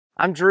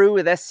I'm Drew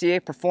with SCA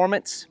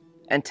Performance,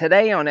 and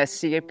today on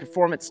SCA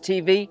Performance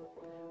TV,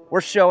 we're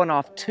showing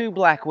off two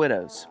Black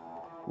Widows,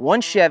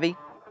 one Chevy,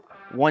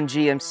 one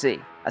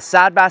GMC. A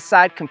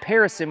side-by-side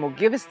comparison will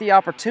give us the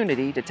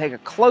opportunity to take a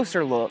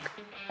closer look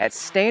at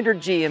standard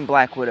GM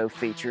Black Widow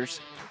features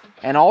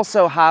and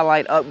also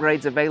highlight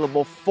upgrades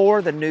available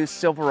for the new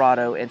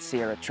Silverado and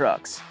Sierra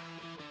trucks.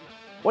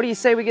 What do you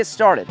say we get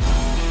started?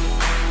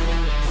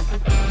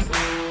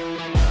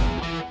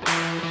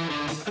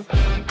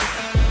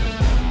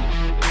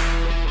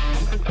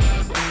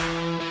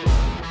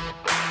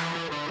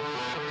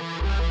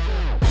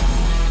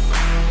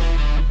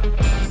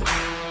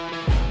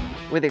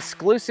 With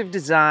exclusive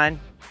design,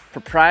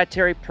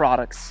 proprietary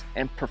products,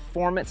 and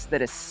performance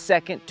that is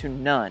second to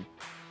none,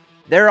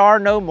 there are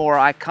no more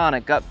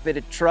iconic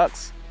upfitted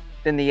trucks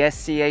than the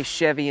SCA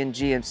Chevy and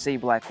GMC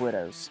Black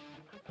Widows.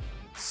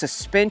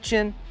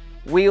 Suspension,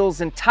 wheels,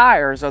 and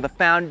tires are the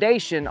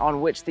foundation on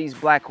which these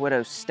Black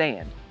Widows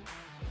stand.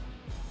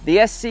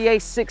 The SCA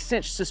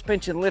 6-inch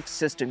suspension lift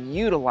system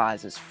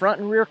utilizes front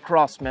and rear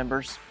cross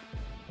members,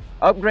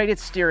 upgraded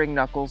steering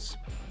knuckles,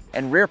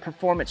 and rear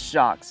performance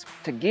shocks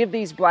to give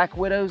these Black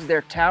Widows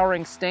their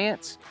towering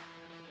stance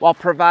while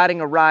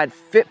providing a ride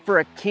fit for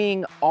a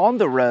king on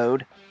the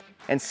road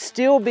and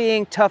still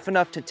being tough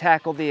enough to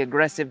tackle the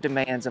aggressive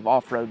demands of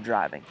off-road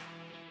driving.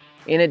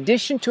 In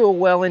addition to a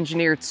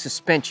well-engineered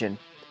suspension,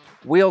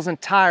 wheels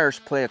and tires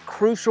play a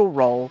crucial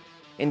role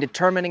in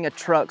determining a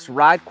truck's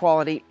ride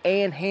quality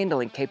and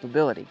handling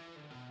capability.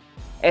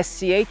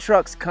 SCA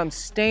trucks come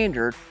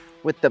standard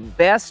with the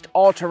best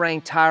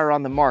all-terrain tire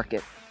on the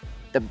market,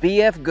 the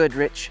BF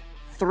Goodrich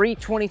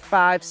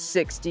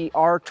 325/60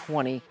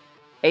 R20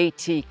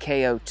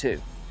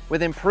 ATKO2.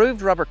 With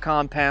improved rubber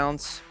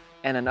compounds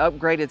and an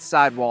upgraded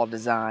sidewall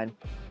design,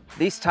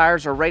 these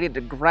tires are rated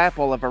to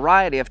grapple a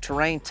variety of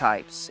terrain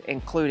types,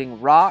 including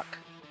rock,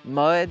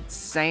 mud,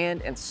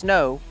 sand, and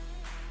snow,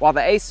 while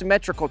the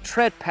asymmetrical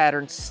tread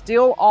pattern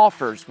still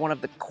offers one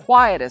of the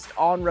quietest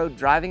on-road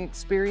driving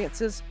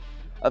experiences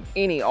of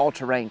any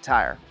all-terrain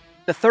tire.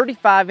 The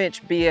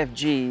 35-inch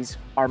BFGs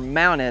are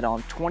mounted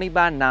on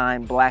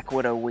 20x9 Black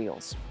Widow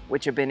wheels,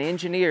 which have been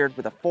engineered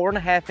with a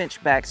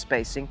 4.5-inch back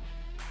spacing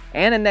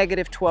and a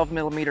negative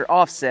 12mm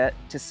offset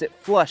to sit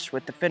flush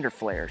with the fender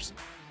flares,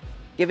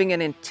 giving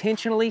an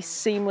intentionally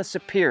seamless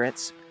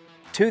appearance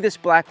to this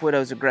Black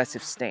Widow's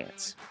aggressive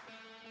stance.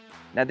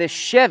 Now this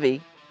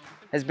Chevy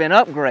has been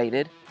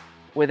upgraded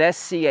with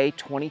SCA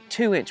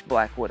 22-inch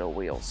Black Widow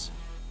wheels.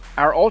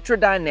 Our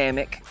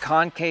ultra-dynamic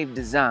concave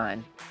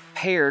design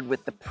paired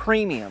with the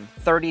premium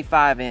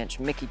 35-inch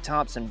Mickey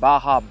Thompson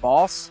Baja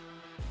Boss,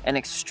 an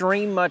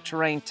extreme mud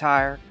terrain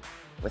tire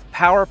with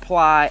Power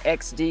Ply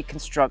XD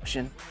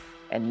construction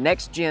and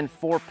next-gen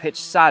 4-pitch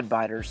side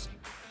biters,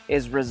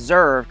 is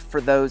reserved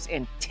for those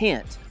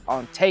intent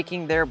on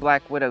taking their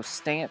Black Widow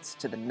stance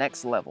to the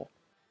next level.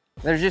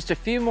 There's just a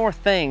few more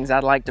things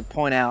I'd like to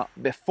point out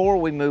before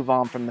we move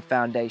on from the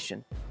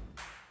foundation.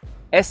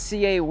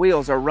 SCA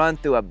wheels are run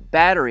through a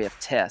battery of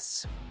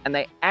tests, and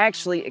they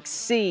actually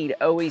exceed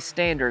OE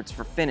standards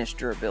for finish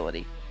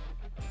durability.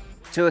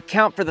 To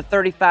account for the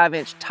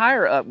 35-inch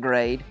tire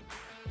upgrade,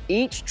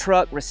 each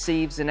truck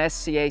receives an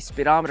SCA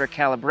speedometer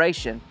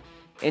calibration,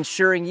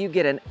 ensuring you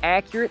get an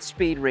accurate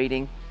speed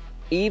reading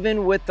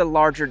even with the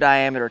larger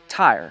diameter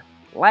tire.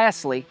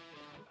 Lastly,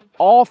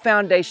 all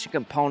foundation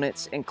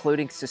components,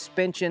 including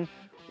suspension,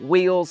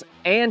 wheels,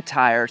 and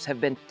tires, have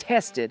been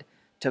tested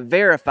to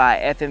verify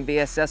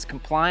FMVSS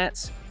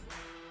compliance.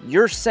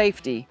 Your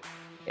safety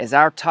is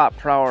our top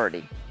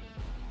priority.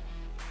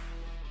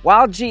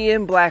 While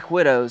GM Black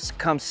Widows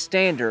come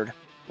standard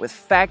with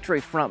factory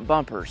front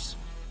bumpers,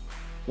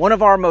 one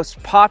of our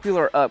most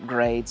popular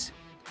upgrades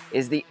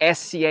is the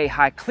SCA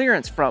high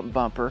clearance front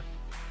bumper,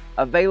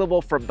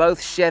 available for both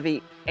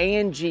Chevy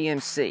and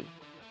GMC.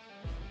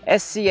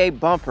 SCA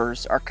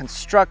bumpers are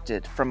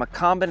constructed from a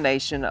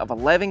combination of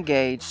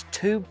 11-gauge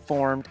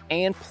tube-formed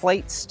and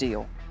plate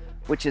steel,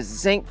 which is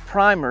zinc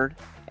primered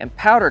and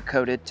powder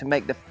coated to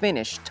make the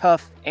finish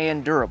tough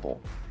and durable.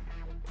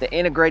 The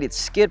integrated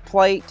skid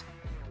plate,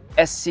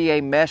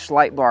 SCA mesh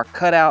light bar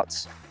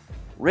cutouts,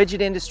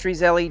 Rigid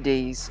Industries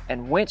LEDs,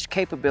 and winch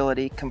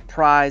capability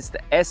comprise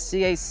the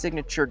SCA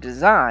signature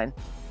design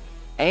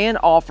and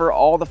offer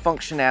all the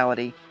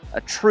functionality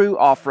a true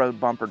off-road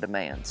bumper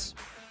demands.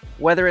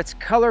 Whether it's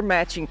color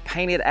matching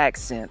painted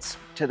accents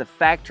to the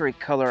factory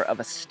color of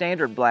a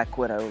standard Black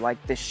Widow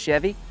like this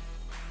Chevy,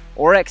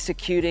 or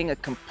executing a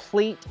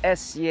complete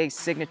SCA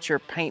signature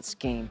paint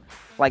scheme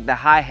like the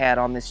hi-hat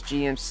on this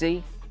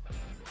GMC,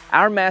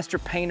 our master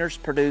painters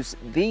produce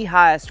the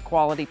highest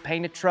quality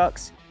painted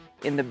trucks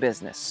in the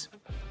business.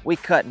 We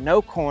cut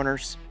no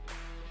corners,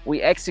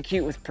 we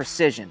execute with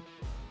precision.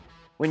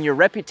 When your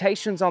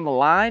reputation's on the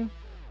line,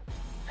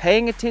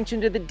 paying attention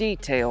to the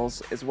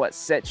details is what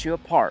sets you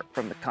apart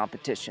from the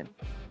competition.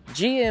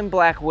 GM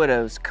Black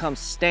Widows come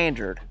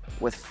standard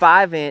with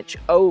 5-inch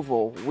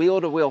oval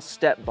wheel-to-wheel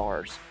step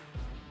bars,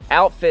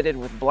 outfitted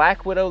with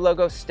Black Widow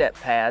logo step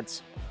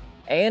pads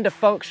and a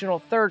functional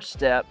third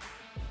step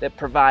that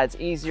provides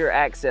easier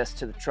access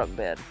to the truck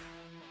bed.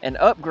 An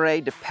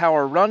upgrade to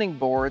power running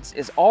boards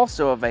is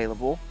also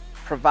available,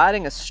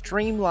 providing a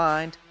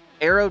streamlined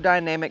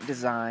aerodynamic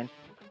design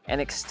and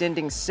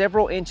extending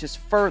several inches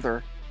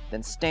further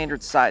than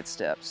standard side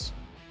steps.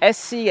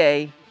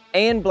 SCA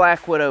and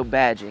Black Widow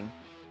badging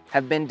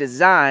have been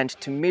designed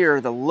to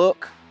mirror the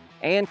look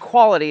and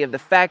quality of the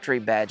factory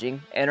badging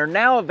and are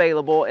now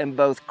available in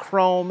both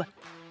chrome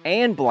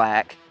and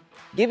black,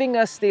 giving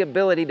us the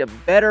ability to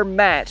better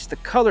match the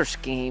color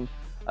scheme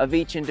of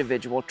each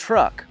individual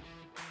truck.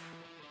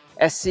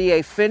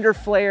 SCA fender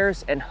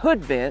flares and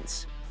hood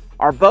vents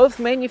are both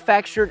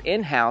manufactured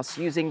in-house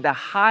using the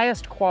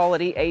highest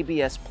quality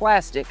ABS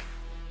plastic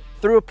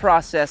through a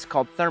process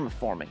called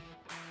thermoforming.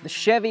 The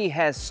Chevy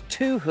has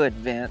 2 hood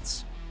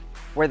vents,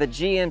 where the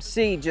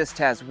GMC just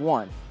has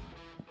 1.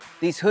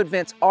 These hood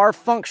vents are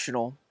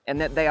functional in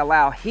that they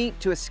allow heat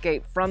to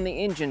escape from the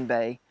engine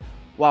bay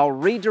while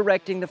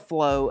redirecting the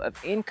flow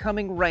of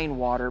incoming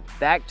rainwater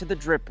back to the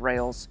drip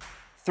rails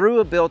through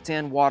a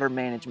built-in water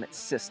management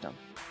system.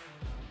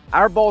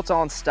 Our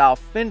bolt-on style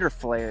fender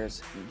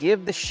flares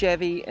give the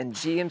Chevy and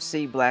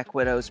GMC Black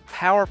Widows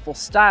powerful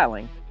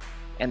styling,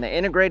 and the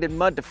integrated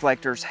mud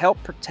deflectors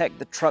help protect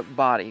the truck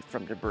body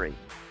from debris.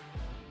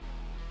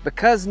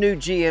 Because new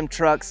GM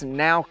trucks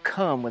now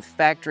come with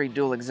factory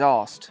dual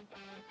exhaust,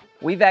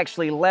 we've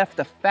actually left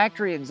the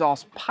factory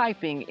exhaust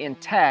piping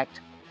intact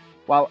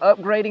while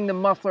upgrading the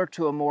muffler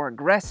to a more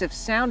aggressive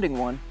sounding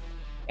one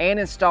and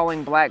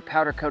installing black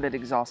powder-coated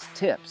exhaust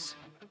tips.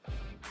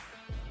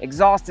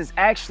 Exhaust is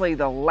actually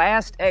the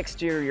last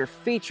exterior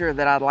feature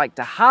that I'd like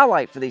to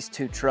highlight for these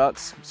 2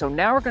 trucks, so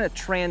now we're going to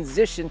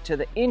transition to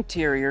the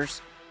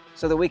interiors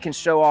so that we can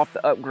show off the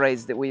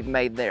upgrades that we've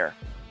made there.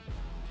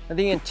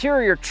 The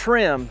interior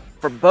trim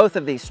for both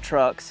of these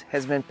trucks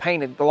has been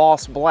painted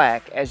gloss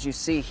black, as you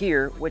see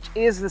here, which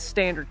is the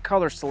standard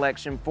color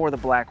selection for the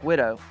Black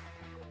Widow.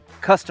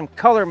 Custom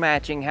color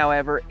matching,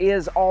 however,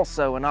 is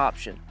also an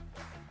option.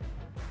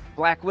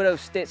 Black Widow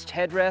stitched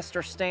headrests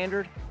are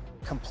standard.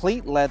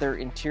 Complete leather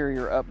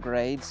interior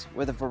upgrades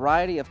with a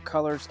variety of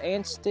colors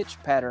and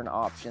stitch pattern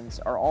options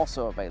are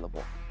also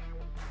available.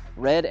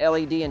 Red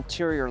LED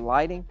interior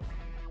lighting,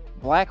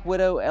 Black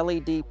Widow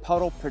LED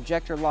puddle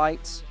projector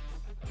lights,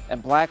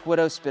 and Black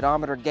Widow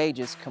speedometer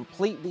gauges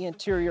complete the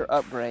interior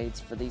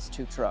upgrades for these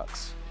 2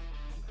 trucks.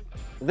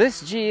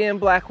 This GM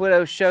Black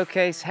Widow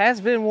showcase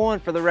has been one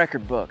for the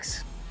record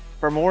books.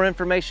 For more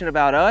information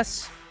about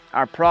us,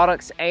 our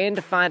products, and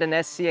to find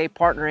an SCA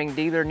partnering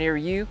dealer near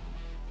you,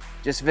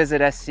 just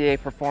visit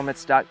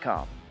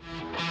scaperformance.com.